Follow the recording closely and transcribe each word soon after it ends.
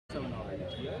7 or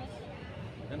 8 years,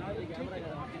 then I will take it.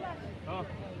 Ah.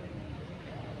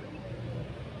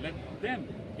 Let them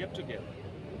get together.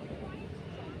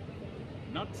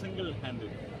 Not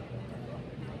single-handed.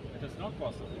 It is not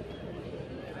possible.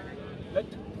 Let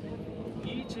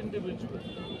each individual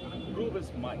prove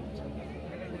his might.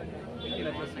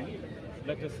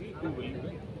 Let us see who will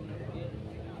win.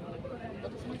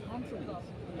 That is my confidence.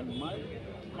 And my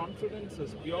confidence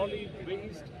is purely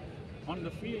based on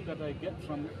the feel that I get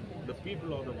from the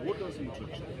people or the voters in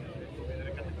Trichy.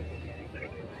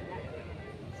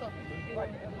 So,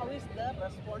 how is their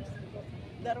response?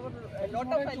 There were a lot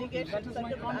of allegations that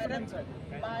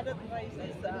Bharat Rice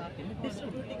is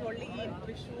distributing only in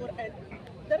Thrissur, and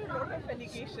there are a lot of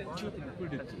allegations.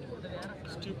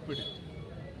 Stupidity.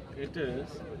 It is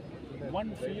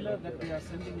one feeler that they are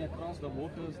sending across the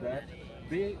voters that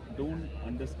they don't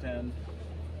understand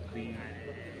the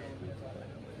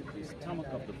stomach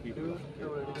of the people.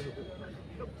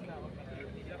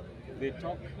 They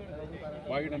talk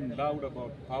wide and loud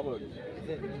about power.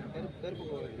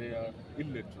 They are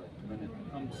illiterate when it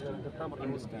comes to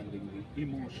understanding the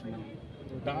emotional,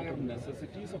 dire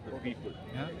necessities of the people,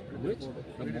 which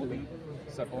the Modi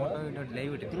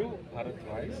Sarkar through Bharat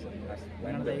Rice has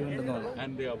rendered.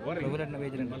 And they are worried.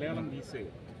 In Malayalam we say,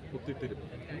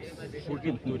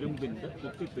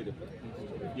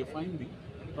 you find the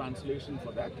translation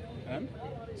for that and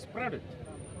spread it.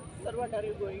 Sir, what are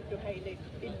you going to highlight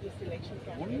in this election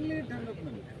campaign? Only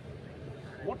development.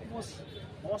 What was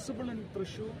possible in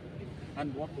Thrissur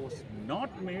and what was not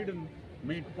made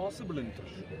possible in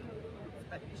Thrissur.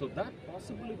 So that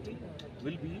possibility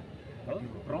will be a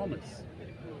promise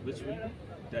which will be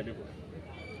delivered.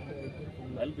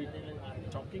 I'll be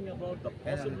talking about the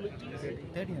possibilities,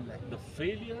 the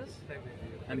failures,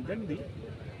 and then the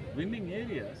winning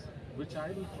areas which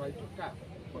I will try to tap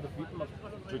for the people of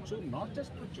Trichy, not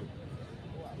just Trichy,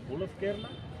 the whole of Kerala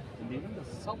and even the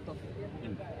south of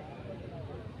India.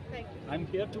 Thank you. I'm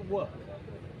here to work.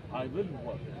 I will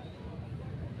work.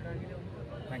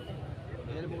 Thank you.